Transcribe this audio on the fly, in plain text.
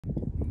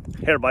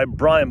Hey everybody,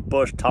 Brian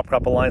Bush, Top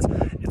Crop Alliance.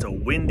 It's a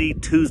windy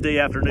Tuesday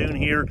afternoon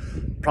here.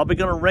 Probably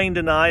gonna rain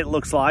tonight,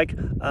 looks like.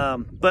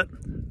 But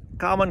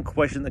common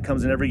question that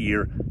comes in every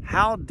year,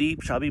 how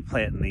deep should I be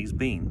planting these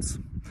beans?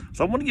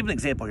 So I want to give an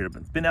example here.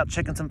 I've been out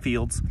checking some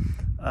fields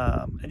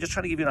and just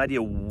trying to give you an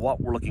idea of what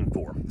we're looking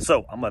for.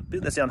 So I'm gonna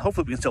put this down.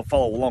 Hopefully we can still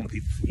follow along with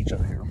each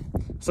other here.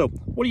 So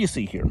what do you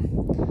see here?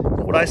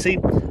 What I see,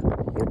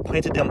 we're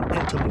planted down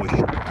into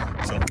moisture.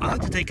 So I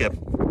like to take a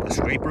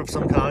scraper of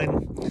some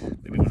kind,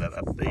 maybe with a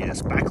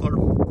spackler,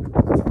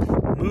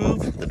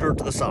 move the dirt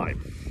to the side,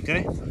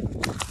 okay?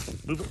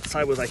 Move it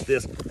sideways like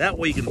this. That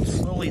way you can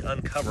slowly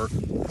uncover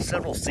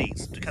several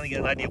seeds to kind of get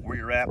an idea of where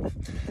you're at.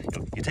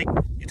 You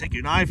take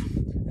your knife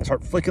and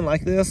start flicking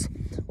like this.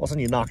 All of a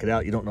sudden you knock it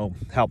out. You don't know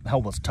how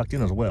well it's tucked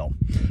in as well.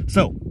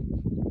 So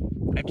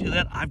after you do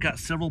that, I've got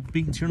several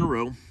beans here in a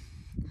row.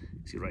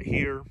 See right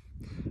here,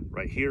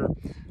 right here.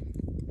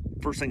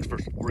 First things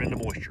first, we're into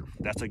moisture.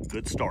 That's a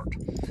good start.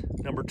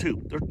 Number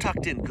two, they're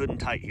tucked in good and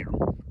tight here.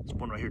 This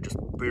one right here just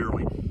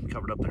barely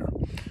covered up there.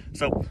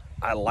 So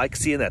I like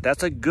seeing that.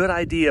 That's a good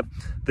idea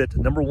that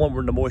number one,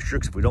 we're into moisture,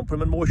 because if we don't put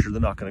them in moisture, they're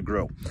not gonna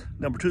grow.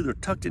 Number two, they're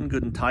tucked in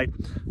good and tight.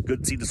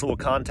 Good seed to soil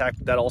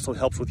contact. That also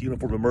helps with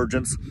uniform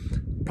emergence.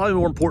 Probably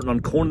more important on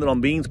corn than on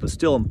beans, but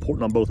still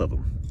important on both of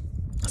them.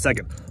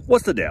 Second,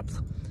 what's the depth?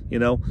 You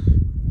know,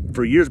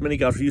 for years, many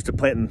guys were used to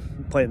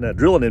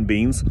drilling in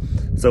beans.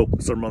 So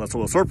some are on the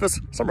soil surface,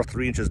 some are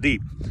 3 inches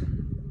deep.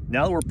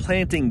 Now that we're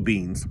planting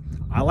beans,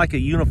 I like a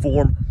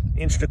uniform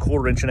 1.25 inches,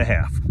 1.5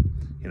 inches.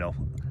 You know,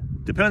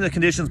 depending on the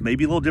conditions,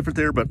 maybe a little different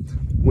there, but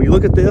when you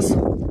look at this,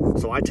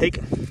 so I take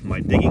my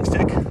digging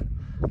stick,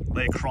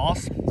 lay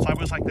across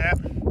sideways like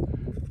that,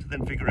 to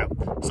then figure out.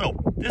 So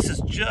this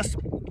is just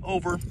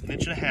over 1.5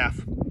 inches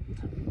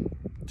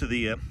to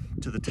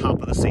the top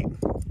of the seed.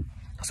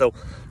 So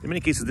in many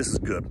cases, this is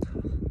good.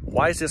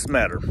 Why does this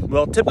matter?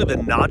 Well, typically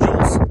the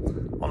nodules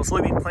on a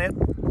soybean plant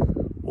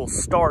will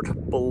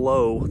start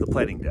below the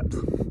planting depth.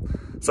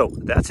 So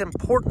that's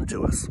important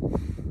to us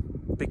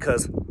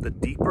because the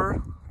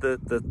deeper the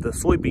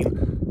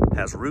soybean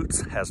has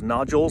roots, has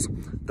nodules,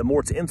 the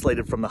more it's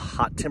insulated from the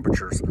hot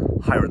temperatures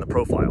higher in the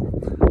profile.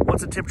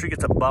 Once the temperature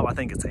gets above, I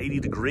think it's 80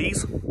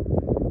 degrees,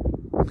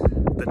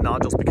 the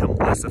nodules become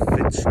less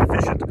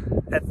efficient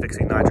at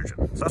fixing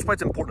nitrogen. So that's why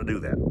it's important to do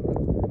that.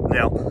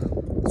 Now,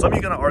 some of you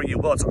are going to argue,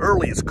 well, it's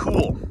early, it's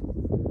cool.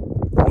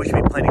 We should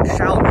be planting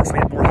shallower so we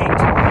have more heat.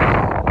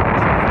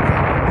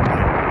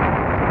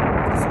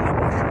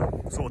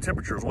 Soil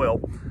temperature as well.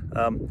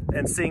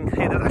 And seeing,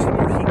 hey, there's actually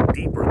more heat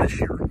deeper this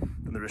year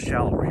than there is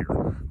shallower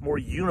here. More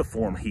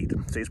uniform heat,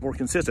 stays more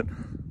consistent. So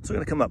it's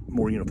going to come up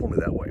more uniformly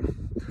that way.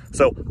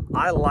 So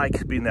I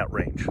like being in that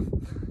range.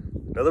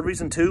 Another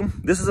reason too,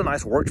 this is a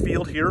nice worked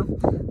field here,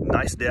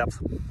 nice depth.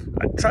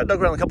 I tried to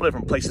dug around a couple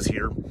different places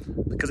here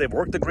because they've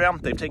worked the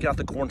ground, they've taken out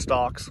the corn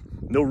stalks,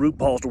 no root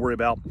balls to worry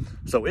about.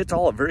 So it's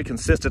all a very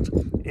consistent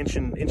inch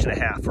and a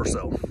half or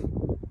so.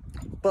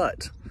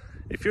 But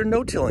if you're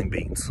no-tilling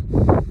beans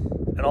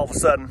and all of a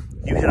sudden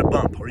you hit a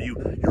bump or you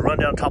run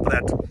down top of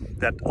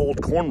that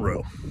old corn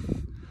row,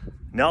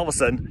 now all of a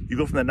sudden you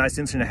go from that nice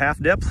 1.5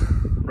 inch depth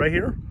right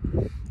here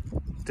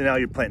to now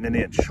you're planting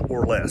 1 inch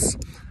or less.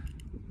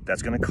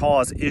 That's going to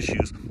cause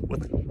issues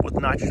with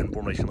nitrogen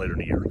formation later in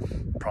the year.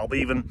 Probably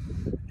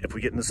even if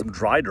we get into some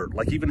dry dirt,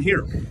 like even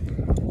here.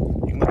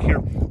 You can look here,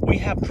 we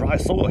have dry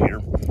soil here,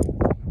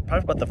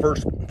 probably about the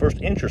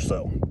first inch or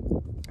so.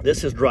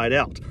 This has dried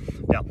out.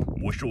 Now,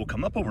 moisture will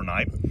come up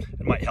overnight,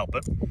 it might help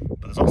it,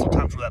 but there's also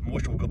times where that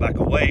moisture will go back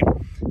away.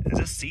 And as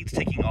this seed's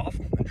taking off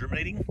and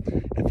germinating,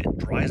 if it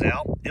dries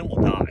out, it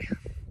will die.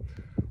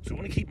 So we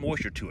want to keep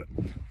moisture to it.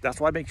 That's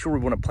why I make sure we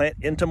want to plant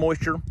into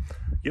moisture,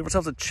 give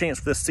ourselves a chance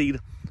for this seed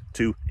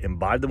to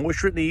imbibe the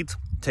moisture it needs,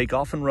 take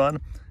off and run,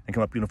 and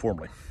come up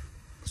uniformly.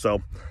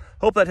 So,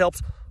 hope that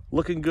helps.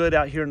 Looking good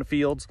out here in the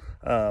fields.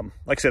 Like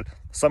I said,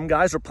 some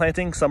guys are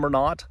planting, some are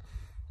not,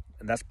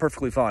 and that's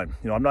perfectly fine.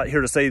 You know, I'm not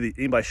here to say that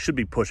anybody should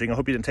be pushing. I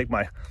hope you didn't take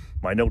my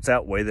notes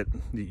that way, that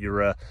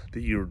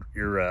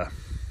you're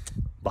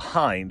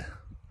behind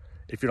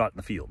if you're not in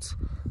the fields.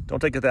 Don't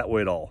take it that way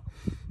at all.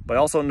 But I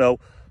also know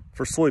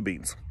for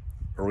soybeans,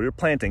 earlier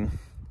planting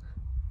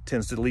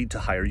tends to lead to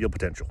higher yield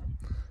potential.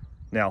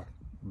 Now,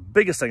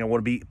 biggest thing, I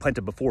want to be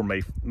planted before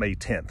May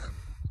 10th.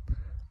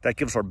 That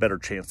gives us our better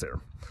chance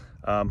there.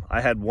 I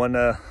had one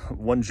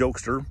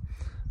jokester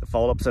that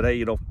followed up and said, hey,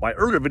 you know, my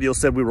earlier video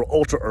said we were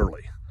ultra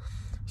early.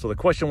 So the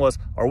question was,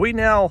 are we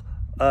now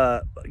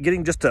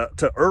getting just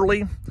to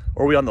early?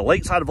 Or are we on the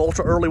late side of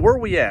ultra early? Where are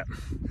we at?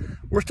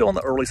 We're still on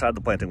the early side of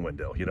the planting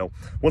window. You know,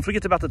 once we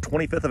get to about the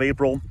 25th of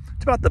April,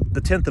 to about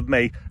the 10th of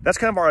May, that's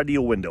kind of our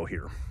ideal window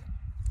here.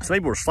 So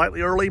maybe we're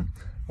slightly early,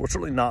 we're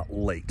certainly not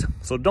late.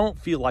 So don't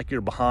feel like you're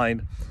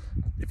behind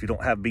if you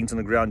don't have beans in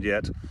the ground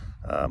yet.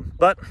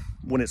 But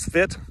when it's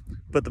fit,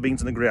 put the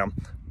beans in the ground.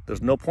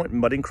 There's no point in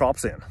mudding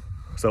crops in.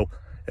 So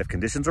if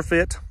conditions are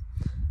fit,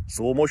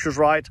 soil moisture's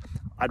right,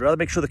 I'd rather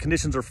make sure the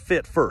conditions are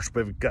fit first.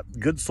 We've got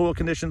good soil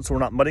conditions so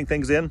we're not mudding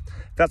things in.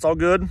 If that's all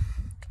good,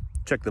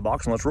 check the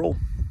box and let's roll.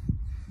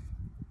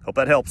 Hope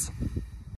that helps.